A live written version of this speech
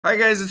Hi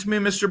guys, it's me,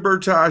 Mr.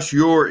 Bertoch,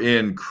 your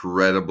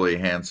incredibly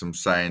handsome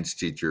science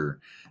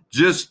teacher.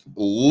 Just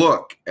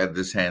look at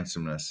this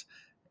handsomeness.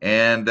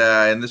 And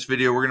in this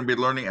video, we're going to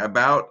be learning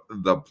about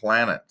the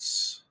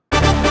planets.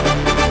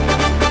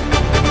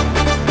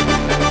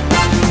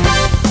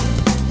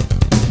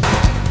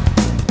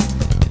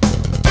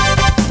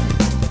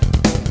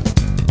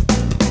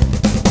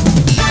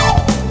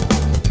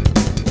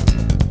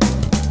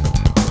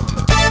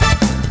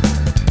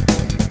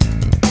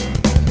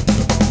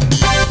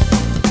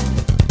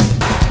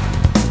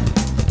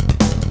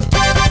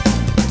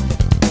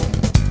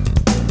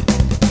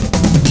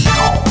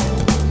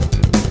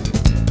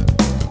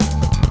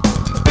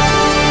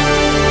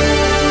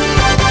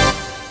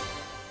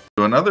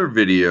 So in other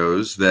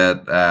videos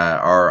that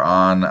are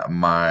on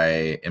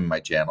my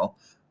channel,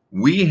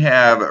 we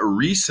have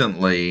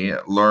recently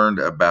learned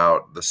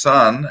about the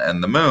sun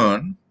and the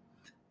moon,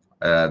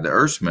 the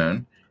Earth's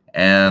moon,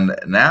 and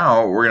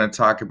now we're going to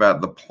talk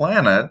about the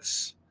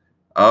planets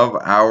of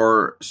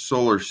our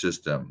solar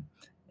system.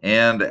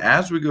 And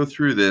as we go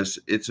through this,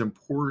 it's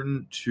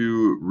important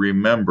to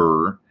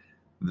remember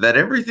that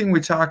everything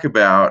we talk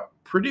about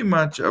pretty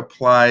much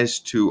applies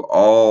to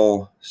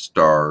all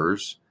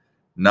stars,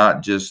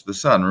 not just the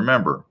sun.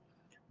 Remember,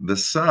 the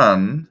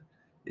sun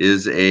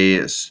is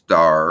a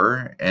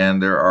star,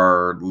 and there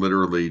are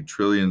literally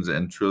trillions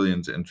and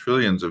trillions and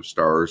trillions of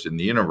stars in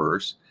the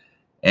universe,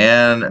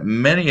 and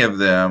many of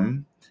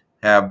them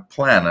have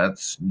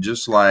planets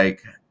just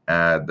like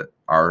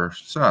our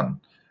sun.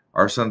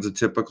 Our sun's a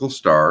typical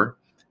star,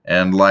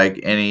 and like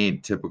any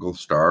typical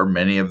star,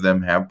 many of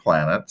them have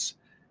planets.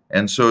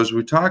 And so as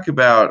we talk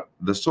about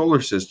the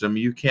solar system,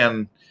 you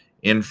can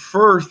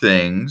infer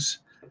things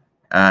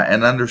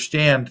and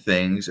understand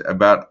things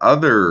about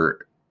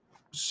other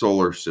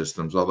solar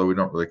systems, although we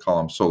don't really call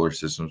them solar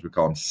systems, we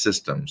call them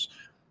systems.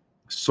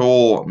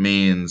 Sol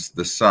means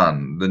the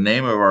sun. The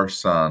name of our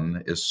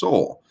sun is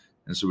Sol,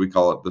 and so we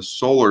call it the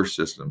solar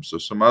system. So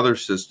some other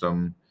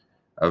system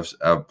of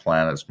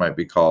planets might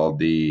be called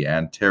the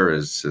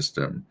Antares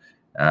system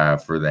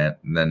for the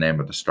name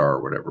of the star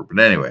or whatever. But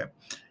anyway,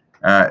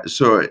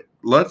 so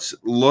let's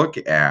look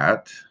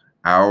at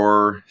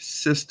our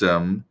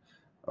system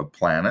of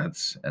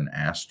planets and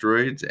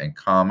asteroids and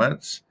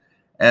comets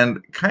and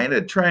kind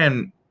of try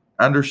and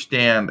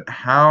understand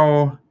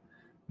how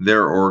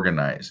they're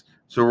organized.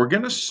 So we're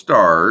going to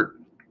start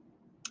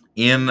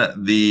in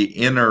the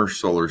inner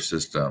solar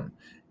system.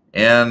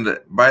 And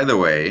by the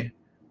way,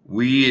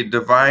 we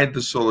divide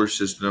the solar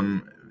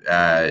system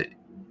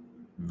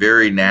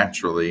very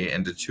naturally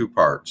into two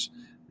parts: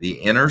 the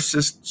inner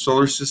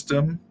solar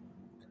system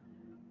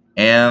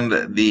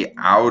and the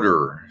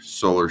outer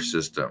solar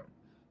system.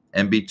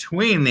 And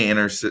between the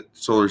inner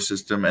solar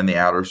system and the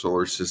outer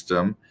solar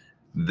system,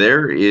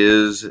 there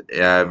is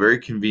a very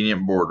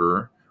convenient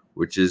border,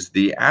 which is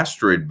the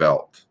asteroid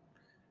belt,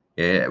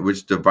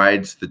 which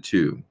divides the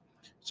two.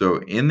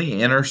 So in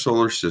the inner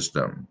solar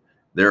system,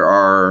 there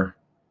are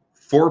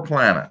 4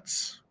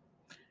 planets,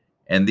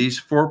 and these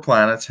 4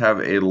 planets have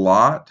a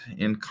lot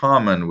in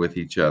common with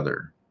each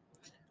other.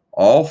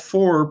 All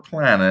 4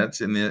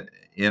 planets in the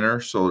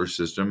inner solar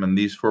system, and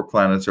these 4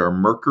 planets are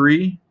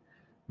Mercury,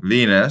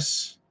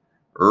 Venus,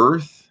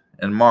 Earth,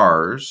 and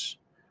Mars.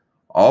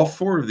 All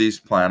 4 of these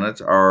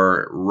planets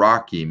are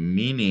rocky,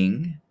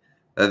 meaning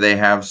that they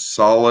have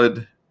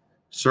solid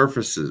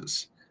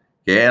surfaces.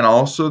 Okay, and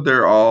also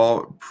they're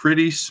all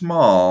pretty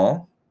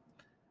small,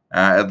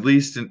 at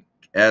least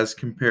as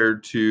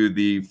compared to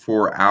the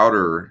 4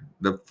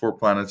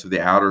 planets of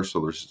the outer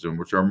solar system,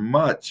 which are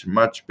much,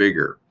 much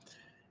bigger.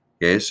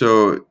 Okay,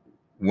 so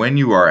when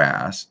you are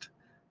asked,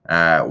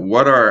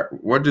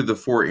 what do the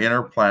 4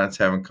 inner planets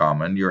have in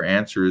common? Your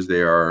answer is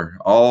they are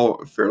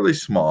all fairly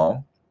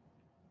small,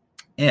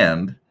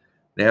 and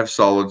they have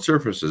solid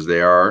surfaces.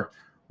 They are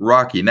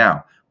rocky.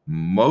 Now,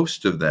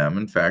 most of them,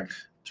 in fact,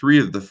 3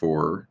 of the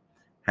 4,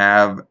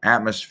 have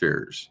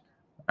atmospheres.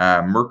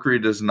 Mercury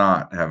does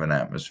not have an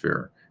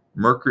atmosphere.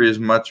 Mercury is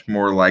much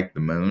more like the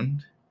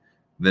moon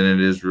than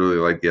it is really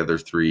like the other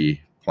 3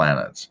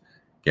 planets.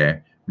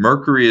 Okay,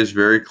 Mercury is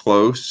very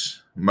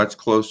close, much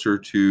closer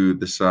to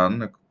the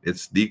sun.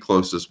 It's the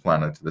closest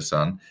planet to the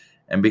sun,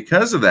 and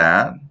because of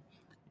that,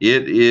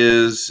 it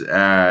is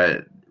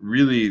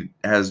really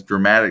has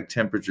dramatic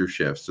temperature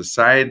shifts. The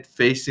side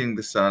facing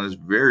the sun is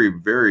very,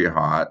 very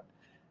hot,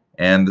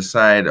 and the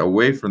side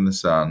away from the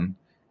sun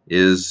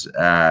is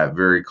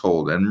very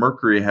cold. And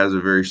Mercury has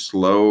a very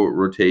slow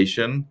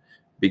rotation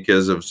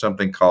because of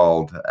something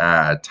called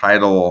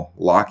tidal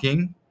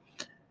locking,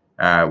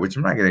 which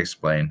I'm not going to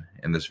explain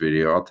in this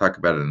video. I'll talk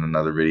about it in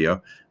another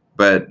video.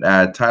 But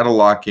tidal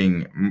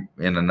locking,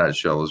 in a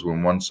nutshell, is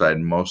when one side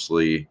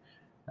mostly,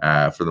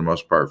 for the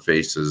most part,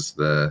 faces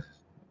the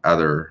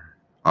other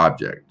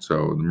object.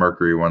 So the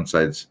Mercury, one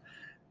side's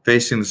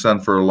facing the sun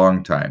for a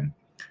long time.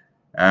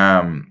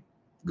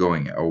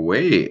 Going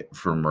away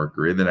from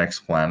Mercury, the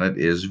next planet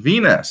is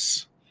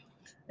Venus.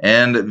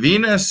 And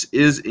Venus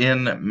is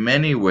in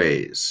many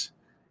ways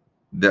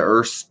the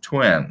Earth's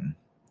twin.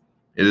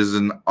 It is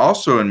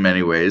also in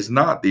many ways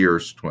not the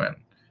Earth's twin.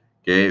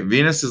 Okay,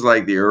 Venus is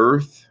like the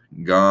Earth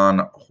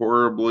gone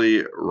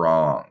horribly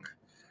wrong.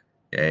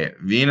 Okay,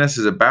 Venus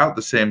is about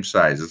the same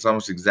size. It's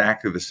almost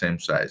exactly the same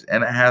size,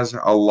 and it has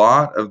a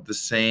lot of the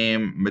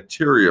same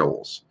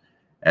materials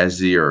as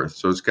the Earth.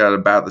 So it's got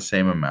about the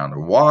same amount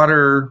of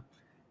water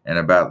and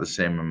about the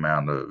same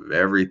amount of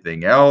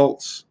everything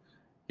else.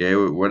 Okay,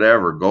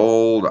 whatever,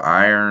 gold,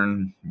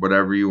 iron,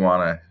 whatever you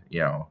want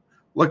to,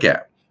 look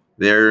at.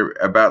 They're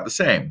about the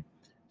same.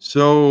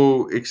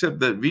 So, except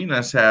that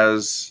Venus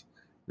has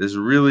this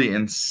really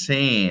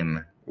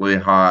insanely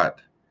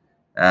hot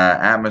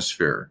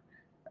atmosphere.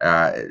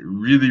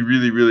 Really,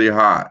 really, really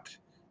hot.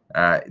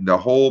 The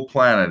whole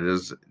planet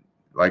is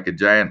like a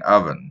giant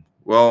oven.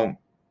 Well,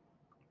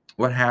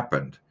 what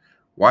happened?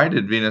 Why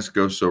did Venus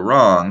go so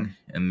wrong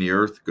and the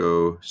Earth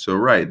go so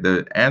right?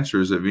 The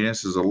answer is that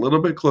Venus is a little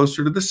bit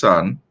closer to the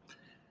sun,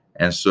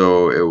 and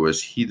so it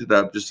was heated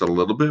up just a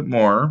little bit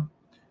more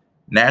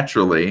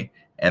naturally,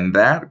 and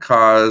that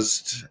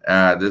caused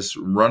this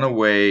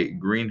runaway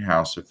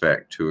greenhouse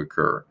effect to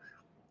occur.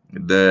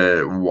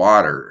 The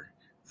water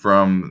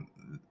from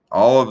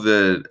all of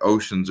the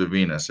oceans of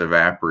Venus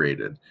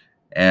evaporated,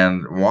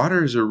 and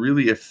water is a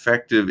really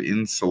effective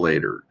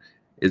insulator.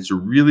 It's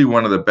really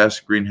one of the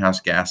best greenhouse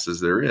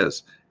gases there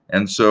is.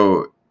 And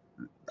so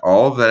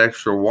all of that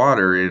extra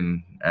water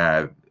in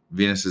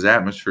Venus's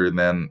atmosphere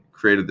then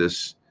created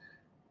this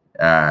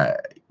uh,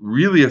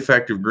 really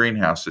effective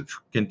greenhouse that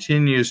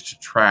continues to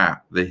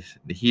trap the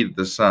heat of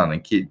the sun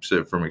and keeps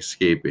it from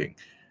escaping.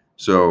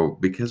 So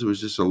because it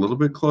was just a little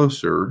bit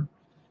closer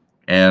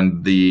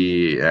and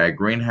the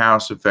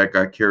greenhouse effect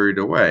got carried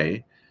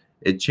away,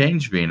 it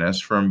changed Venus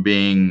from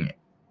being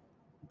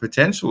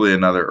potentially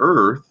another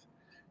Earth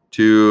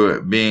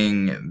to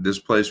being this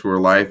place where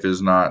life is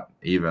not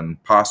even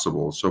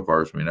possible, so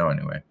far as we know,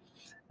 anyway.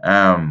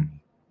 Um,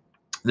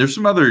 there's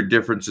some other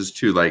differences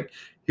too. Like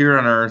here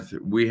on Earth,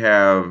 we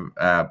have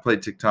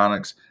plate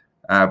tectonics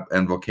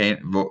and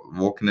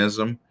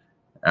volcanism.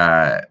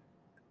 Uh,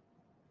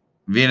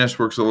 Venus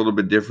works a little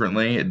bit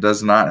differently. It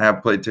does not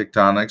have plate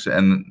tectonics,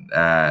 and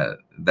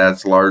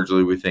that's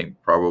largely, we think,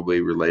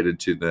 probably related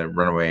to the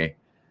runaway,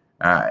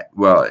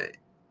 well,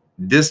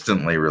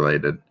 distantly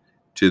related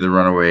to the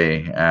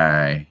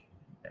runaway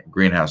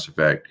greenhouse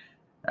effect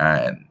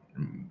and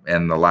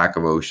the lack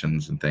of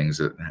oceans and things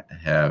that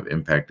have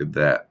impacted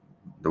that,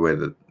 the way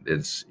that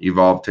it's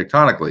evolved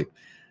tectonically.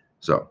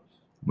 So,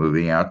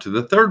 moving out to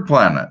the third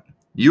planet.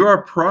 You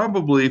are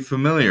probably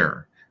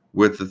familiar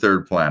with the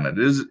third planet.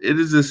 It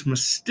is this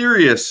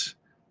mysterious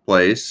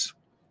place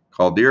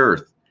called the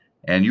Earth,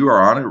 and you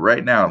are on it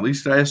right now. At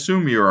least I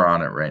assume you are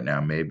on it right now.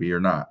 Maybe you're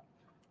not,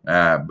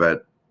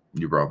 but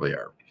you probably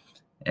are.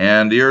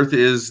 And the Earth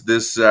is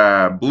this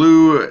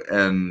blue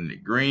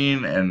and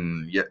green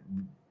and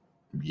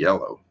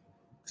yellow.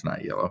 It's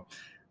not yellow.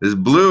 This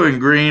blue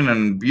and green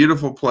and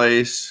beautiful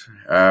place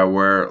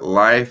where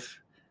life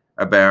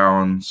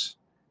abounds,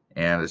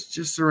 and it's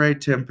just the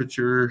right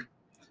temperature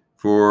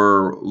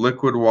for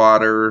liquid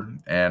water,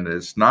 and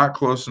it's not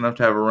close enough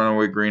to have a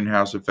runaway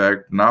greenhouse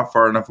effect, not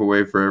far enough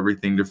away for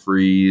everything to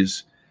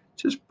freeze.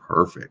 Just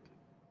perfect.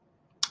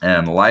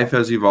 And life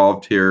has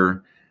evolved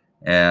here,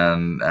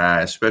 and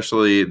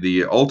especially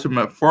the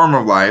ultimate form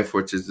of life,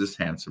 which is this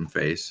handsome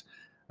face,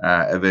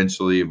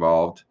 eventually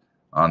evolved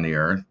on the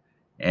Earth.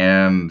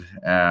 And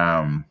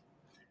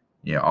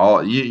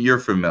you're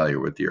familiar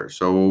with the Earth,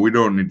 so we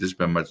don't need to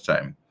spend much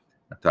time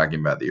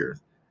talking about the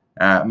Earth.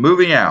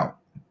 Moving out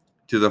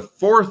to the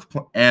fourth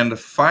and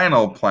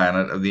final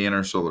planet of the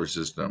inner solar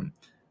system,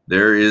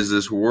 there is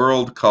this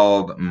world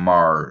called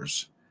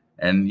Mars.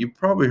 And you've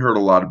probably heard a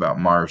lot about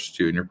Mars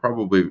too, and you're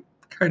probably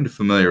kind of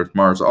familiar with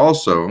Mars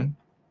also,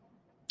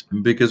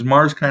 because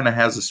Mars kind of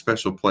has a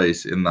special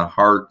place in the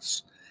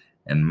hearts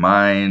and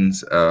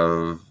minds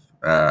of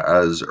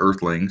us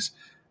Earthlings,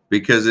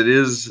 because it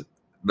is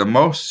the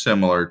most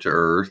similar to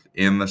Earth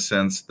in the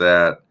sense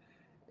that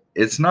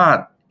it's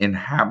not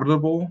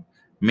inhabitable,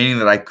 meaning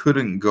that I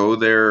couldn't go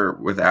there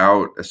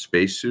without a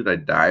spacesuit.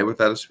 I'd die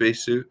without a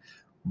spacesuit,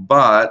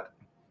 but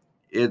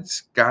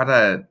it's got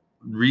a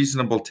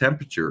reasonable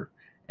temperature,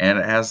 and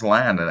it has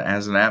land, and it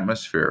has an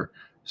atmosphere.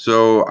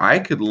 So I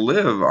could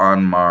live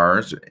on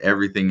Mars,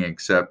 everything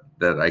except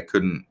that I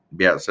couldn't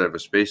be outside of a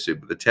spacesuit.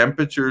 But the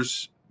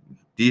temperature's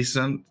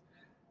decent,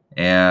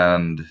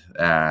 and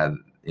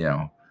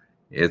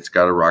it's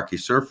got a rocky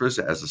surface,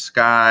 it has a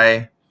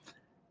sky.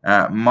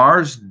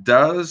 Mars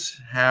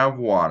does have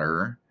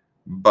water,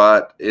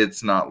 but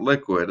it's not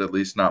liquid, at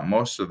least not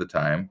most of the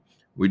time.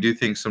 We do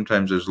think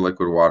sometimes there's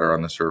liquid water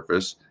on the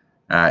surface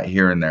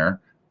here and there,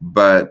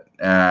 but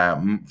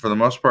for the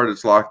most part,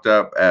 it's locked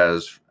up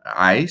as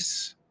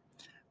ice.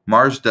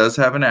 Mars does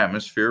have an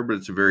atmosphere, but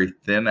it's a very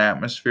thin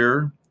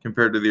atmosphere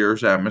compared to the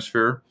Earth's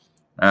atmosphere,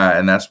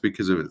 and that's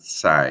because of its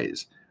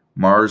size.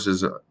 Mars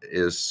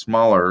is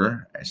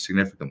smaller,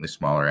 significantly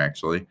smaller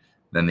actually,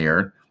 than the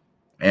Earth,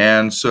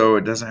 and so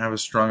it doesn't have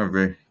as strong of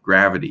a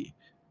gravity.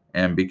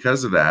 And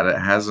because of that, it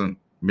hasn't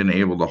been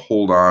able to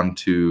hold on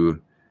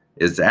to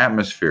its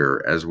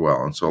atmosphere as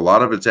well. And so a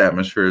lot of its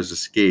atmosphere has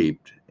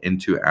escaped,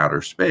 into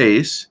outer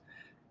space,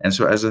 and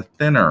so it has a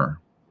thinner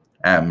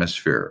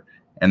atmosphere.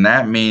 And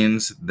that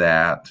means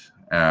that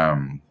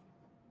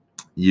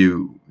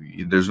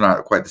there's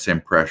not quite the same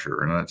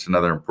pressure. And that's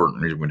another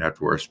important reason we'd have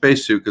to wear a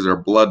spacesuit, because our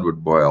blood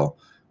would boil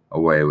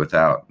away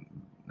without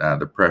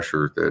the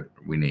pressure that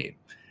we need.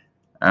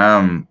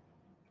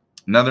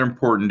 Another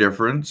important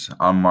difference: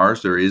 on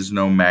Mars, there is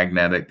no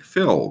magnetic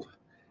field.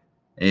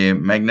 A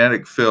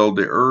magnetic field,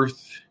 the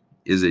Earth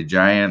is a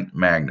giant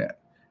magnet.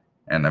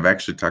 And I've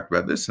actually talked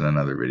about this in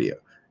another video.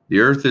 The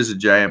Earth is a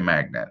giant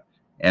magnet,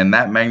 and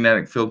that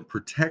magnetic field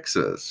protects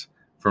us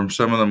from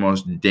some of the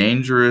most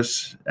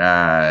dangerous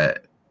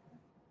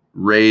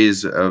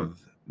rays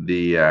of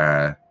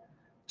the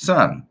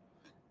sun.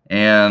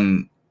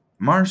 And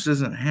Mars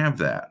doesn't have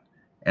that.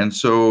 And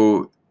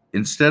so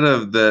instead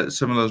of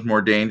some of those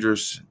more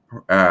dangerous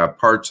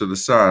parts of the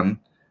sun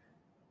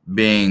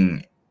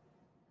being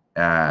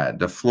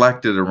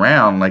deflected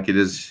around like it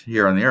is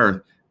here on the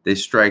Earth, they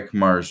strike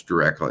Mars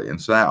directly.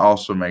 And so that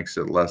also makes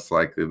it less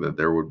likely that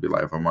there would be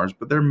life on Mars.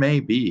 But there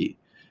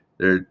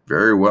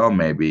very well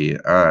may be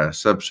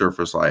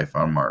subsurface life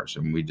on Mars,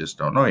 and we just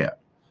don't know yet,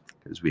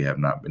 because we have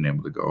not been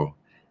able to go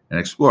and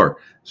explore.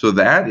 So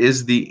that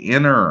is the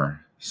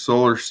inner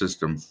solar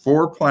system.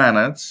 4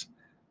 planets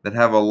that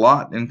have a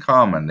lot in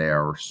common. They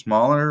are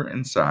smaller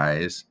in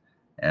size,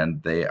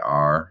 and they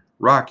are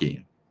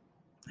rocky.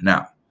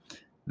 Now,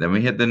 then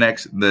we hit the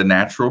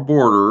natural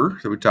border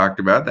that we talked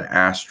about, the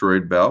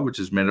asteroid belt, which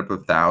is made up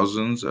of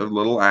thousands of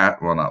little,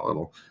 well, not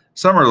little,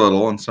 some are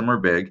little and some are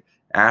big,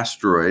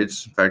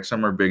 asteroids. In fact,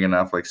 some are big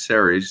enough, like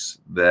Ceres,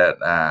 that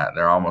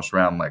they're almost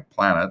round like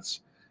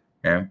planets.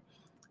 Okay.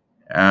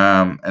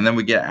 And then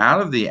we get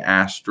out of the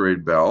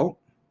asteroid belt,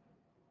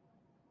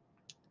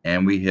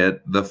 and we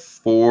hit the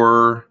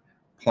 4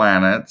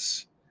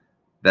 planets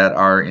that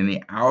are in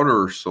the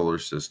outer solar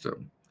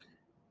system.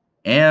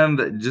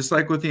 And just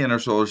like with the inner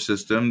solar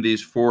system,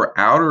 these 4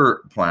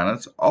 outer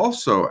planets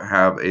also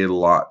have a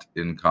lot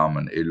in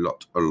common,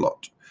 a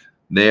lot.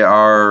 They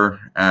are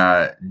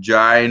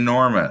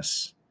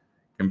ginormous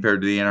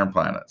compared to the inner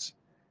planets.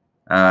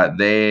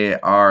 They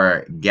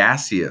are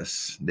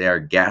gaseous. They are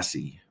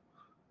gassy,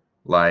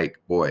 like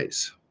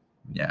boys.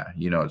 Yeah,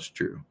 you know it's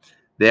true.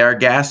 They are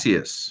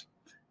gaseous.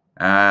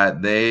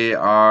 They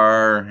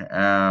are,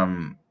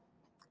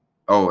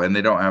 and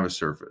they don't have a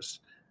surface.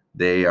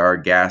 They are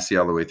gassy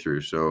all the way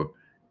through. So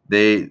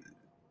they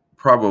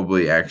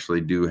probably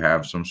actually do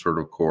have some sort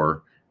of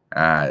core.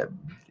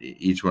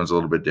 Each one's a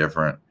little bit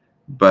different.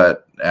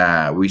 But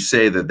we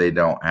say that they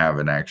don't have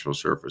an actual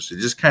surface. They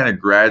just kind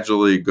of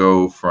gradually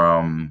go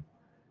from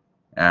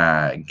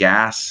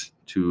gas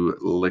to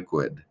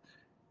liquid.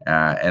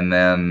 And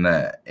then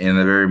in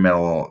the very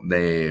middle,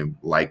 they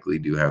likely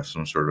do have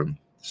some sort of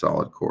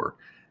solid core.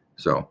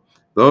 So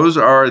those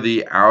are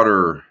the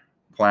outer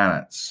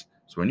planets.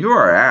 So when you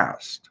are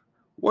asked,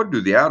 what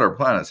do the outer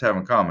planets have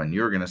in common?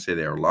 You're going to say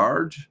they are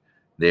large,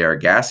 they are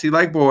gassy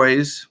like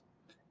boys,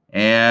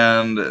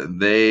 and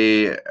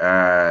they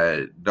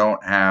don't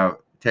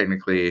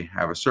technically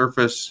have a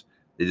surface.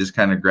 They just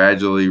kind of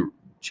gradually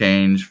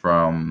change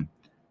from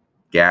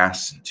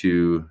gas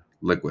to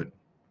liquid.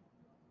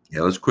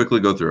 Yeah, let's quickly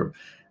go through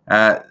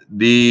them.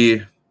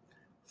 The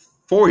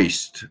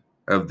foist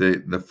of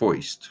the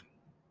foist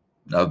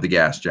of the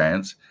gas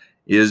giants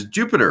is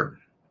Jupiter.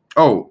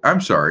 Oh,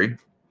 I'm sorry.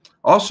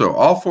 Also,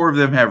 all 4 of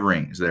them have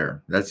rings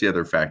there. That's the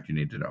other fact you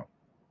need to know.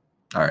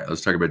 All right, let's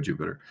talk about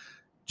Jupiter.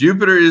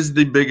 Jupiter is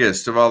the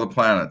biggest of all the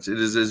planets. It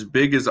is as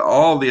big as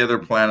all the other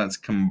planets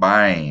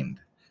combined.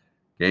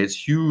 Okay,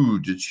 it's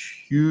huge. It's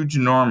huge,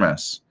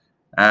 enormous.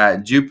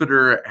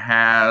 Jupiter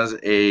has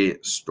a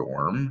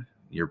storm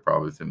you're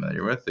probably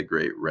familiar with, the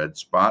Great Red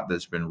Spot,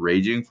 that's been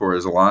raging for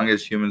as long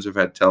as humans have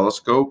had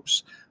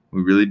telescopes.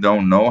 We really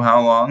don't know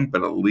how long,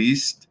 but at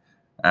least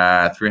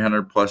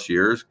 300 plus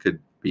years, could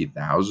be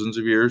thousands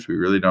of years. We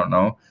really don't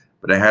know.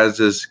 But it has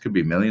this, could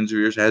be millions of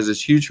years. It has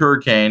this huge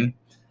hurricane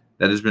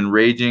that has been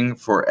raging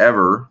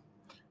forever.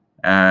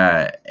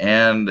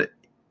 And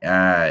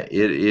it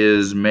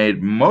is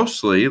made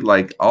mostly,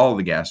 like all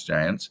the gas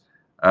giants,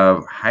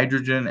 of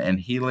hydrogen and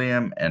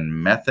helium and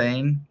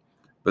methane.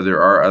 But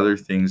there are other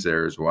things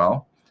there as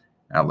well,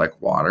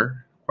 like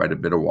water, quite a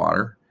bit of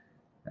water.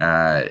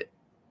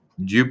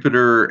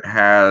 Jupiter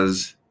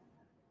has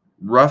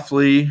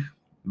roughly,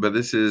 but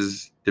this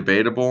is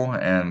debatable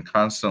and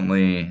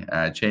constantly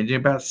changing,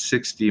 about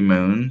 60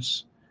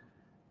 moons.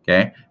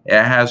 Okay,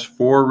 it has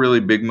 4 really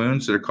big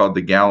moons that are called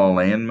the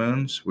Galilean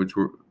moons, which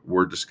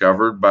were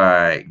discovered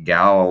by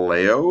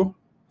Galileo.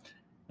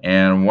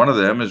 And one of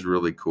them is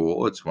really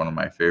cool. It's one of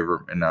my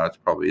favorite, and now it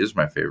probably is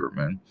my favorite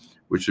moon,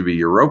 which would be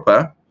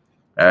Europa.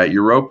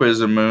 Europa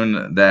is a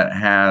moon that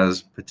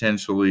has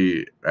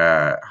potentially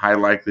high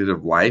likelihood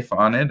of life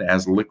on it. It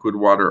has liquid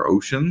water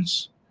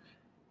oceans.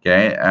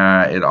 Okay,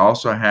 it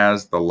also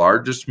has the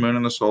largest moon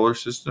in the solar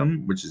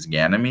system, which is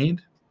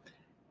Ganymede,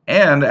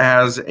 and it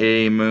has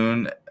a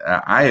moon,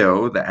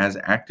 Io, that has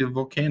active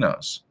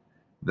volcanoes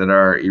that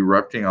are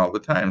erupting all the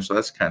time. So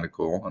that's kind of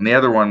cool. And the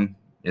other one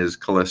is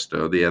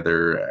Callisto, the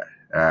other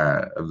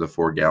of the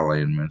 4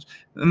 Galilean moons.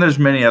 And there's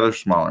many other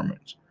smaller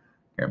moons.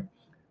 Okay.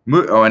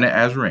 Oh, and it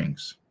has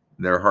rings.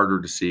 They're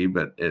harder to see,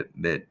 but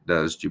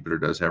Jupiter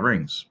does have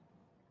rings.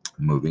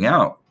 Moving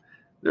out,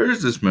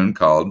 there's this moon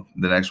called,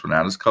 the next one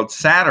out is called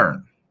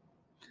Saturn.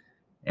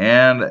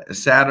 And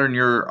Saturn,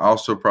 you're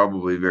also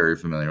probably very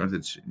familiar with.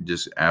 It's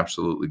just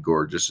absolutely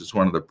gorgeous. It's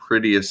one of the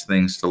prettiest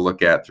things to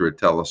look at through a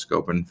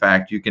telescope. In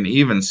fact, you can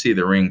even see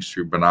the rings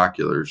through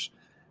binoculars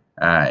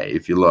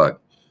if you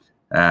look.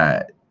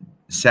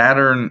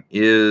 Saturn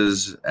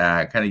is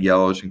kind of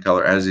yellowish in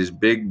color, has these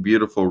big,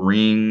 beautiful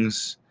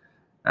rings.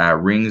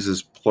 Rings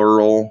is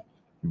plural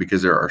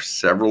because there are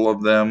several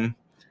of them.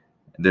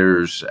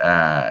 There's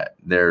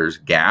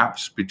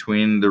gaps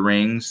between the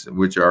rings,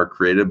 which are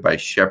created by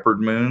shepherd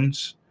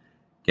moons.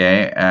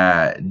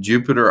 Okay,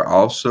 Jupiter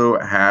also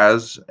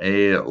has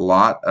a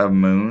lot of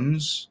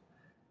moons,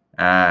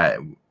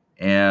 and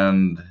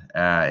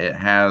it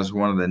has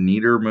one of the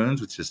neater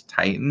moons, which is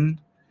Titan,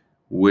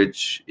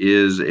 which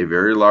is a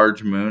very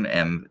large moon,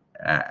 and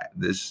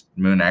this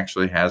moon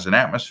actually has an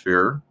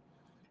atmosphere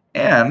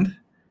and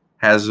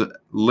has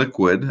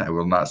liquid, I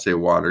will not say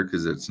water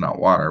because it's not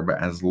water,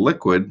 but has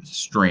liquid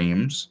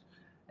streams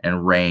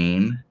and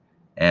rain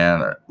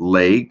and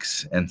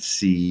lakes and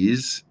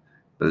seas,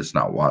 but it's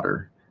not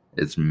water.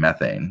 It's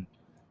methane.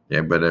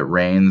 Yeah, but it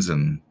rains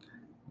and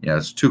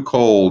it's too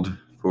cold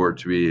for it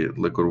to be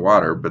liquid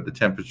water, but the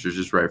temperature is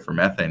just right for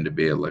methane to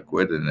be a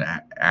liquid, and it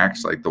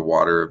acts like the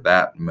water of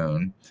that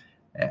moon.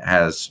 It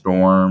has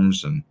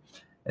storms, and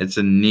it's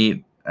a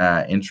neat,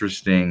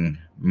 interesting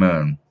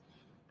moon.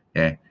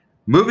 Okay.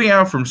 Moving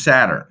out from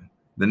Saturn,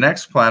 the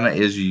next planet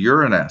is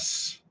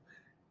Uranus.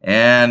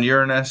 And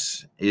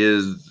Uranus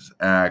is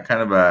kind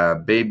of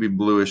a baby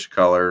bluish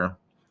color.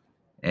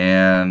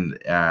 And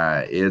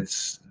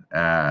it's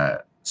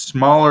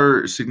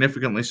smaller,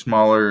 significantly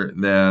smaller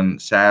than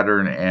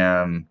Saturn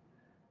and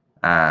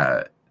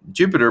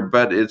Jupiter,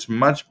 but it's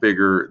much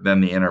bigger than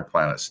the inner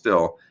planets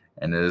still.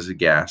 And it is a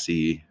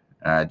gassy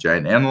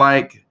giant. And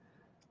like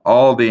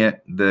all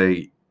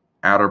the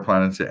outer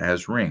planets, it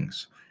has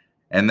rings.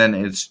 And then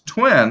its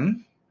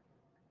twin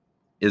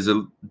is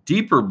a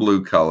deeper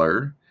blue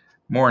color,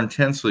 more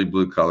intensely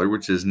blue color,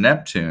 which is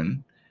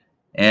Neptune.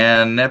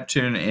 And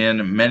Neptune,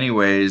 in many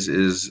ways,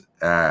 is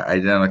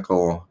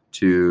identical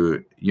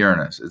to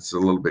Uranus. It's a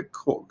little bit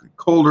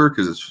colder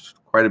because it's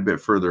quite a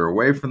bit further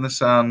away from the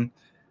sun.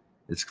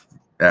 It's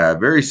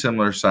very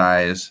similar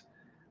size.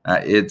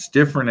 It's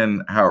different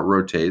in how it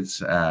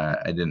rotates. I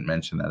didn't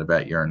mention that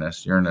about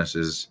Uranus.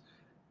 Uranus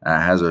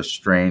has a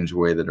strange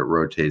way that it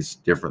rotates,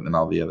 different than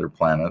all the other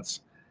planets.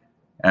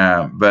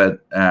 And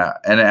it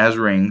has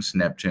rings,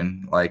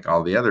 Neptune, like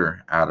all the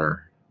other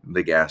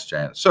the gas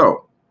giants.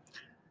 So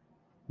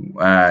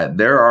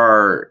there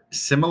are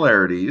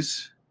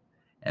similarities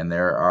and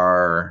there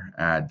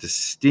are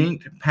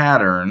distinct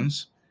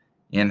patterns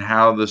in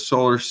how the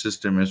solar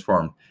system is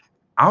formed.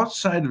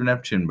 Outside of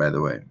Neptune, by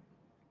the way,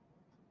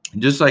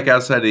 just like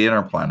outside of the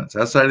inner planets,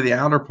 outside of the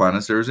outer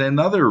planets, there's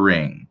another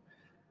ring.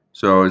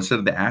 So instead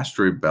of the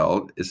asteroid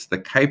belt, it's the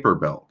Kuiper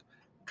belt.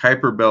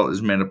 Kuiper belt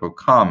is made up of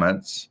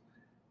comets,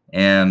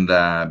 and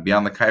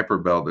beyond the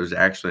Kuiper belt, there's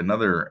actually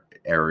another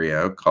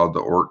area called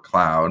the Oort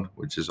cloud,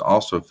 which is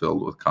also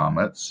filled with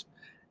comets,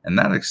 and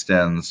that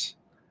extends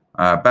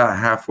about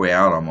halfway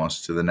out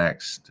almost to the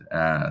next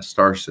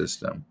star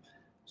system.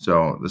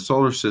 So the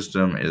solar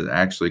system is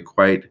actually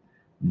quite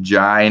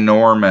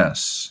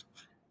ginormous,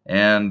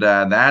 and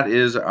that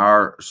is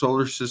our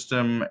solar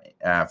system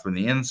from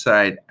the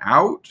inside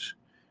out.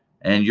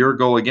 And your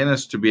goal, again,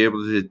 is to be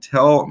able to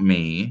tell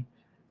me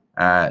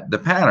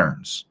the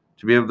patterns,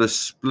 to be able to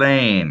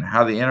explain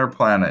how the inner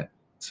planets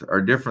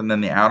are different than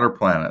the outer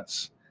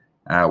planets.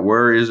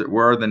 Where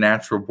are the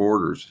natural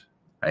borders,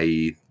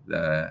 i.e.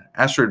 the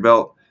asteroid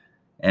belt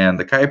and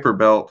the Kuiper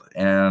belt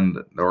and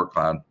the Oort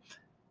cloud.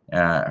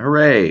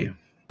 Hooray!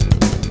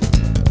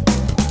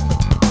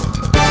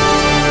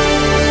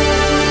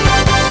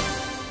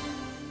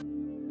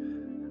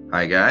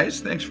 Hi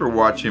guys, thanks for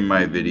watching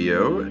my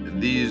video.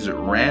 These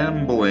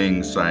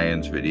rambling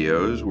science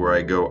videos where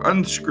I go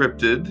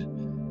unscripted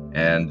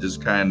and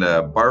just kind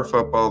of barf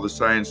up all the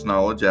science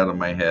knowledge out of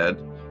my head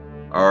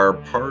are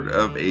part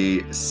of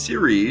a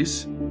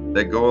series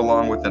that go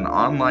along with an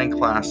online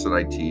class that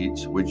I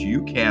teach, which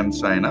you can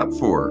sign up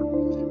for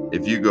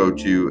if you go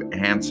to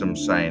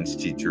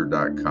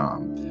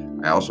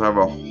handsomescienceteacher.com. I also have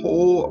a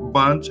whole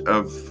bunch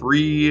of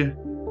free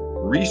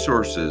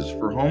resources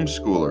for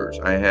homeschoolers.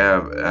 I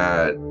have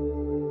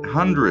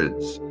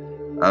hundreds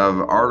of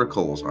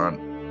articles on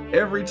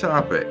every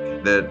topic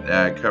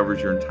that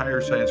covers your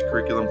entire science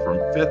curriculum from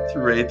 5th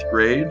through 8th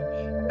grade.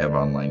 I have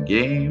online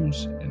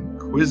games and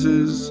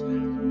quizzes,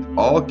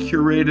 all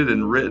curated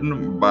and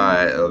written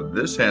by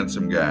this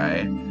handsome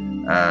guy,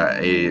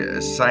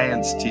 a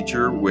science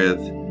teacher with,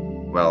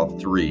 well,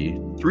 three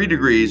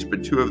degrees,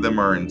 but 2 of them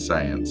are in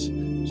science.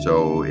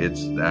 So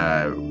it's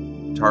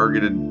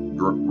targeted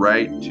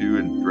right to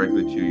and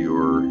directly to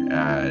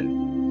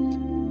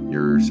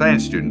your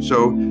science students.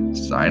 So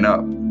sign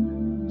up.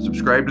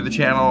 subscribe to the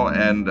channel,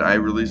 and I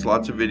release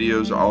lots of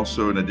videos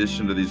also in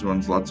addition to these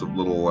ones, lots of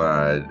little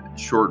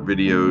short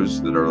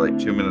videos that are like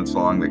 2 minutes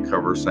long that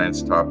cover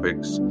science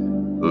topics.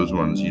 Those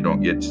ones you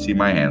don't get to see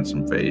my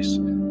handsome face,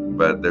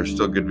 but they're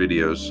still good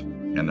videos,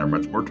 and they're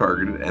much more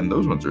targeted, and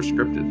those ones are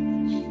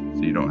scripted,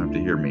 so you don't have to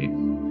hear me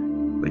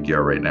like you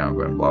are right now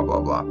going blah blah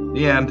blah.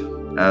 The end.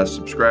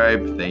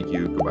 Subscribe. Thank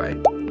you.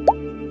 Goodbye.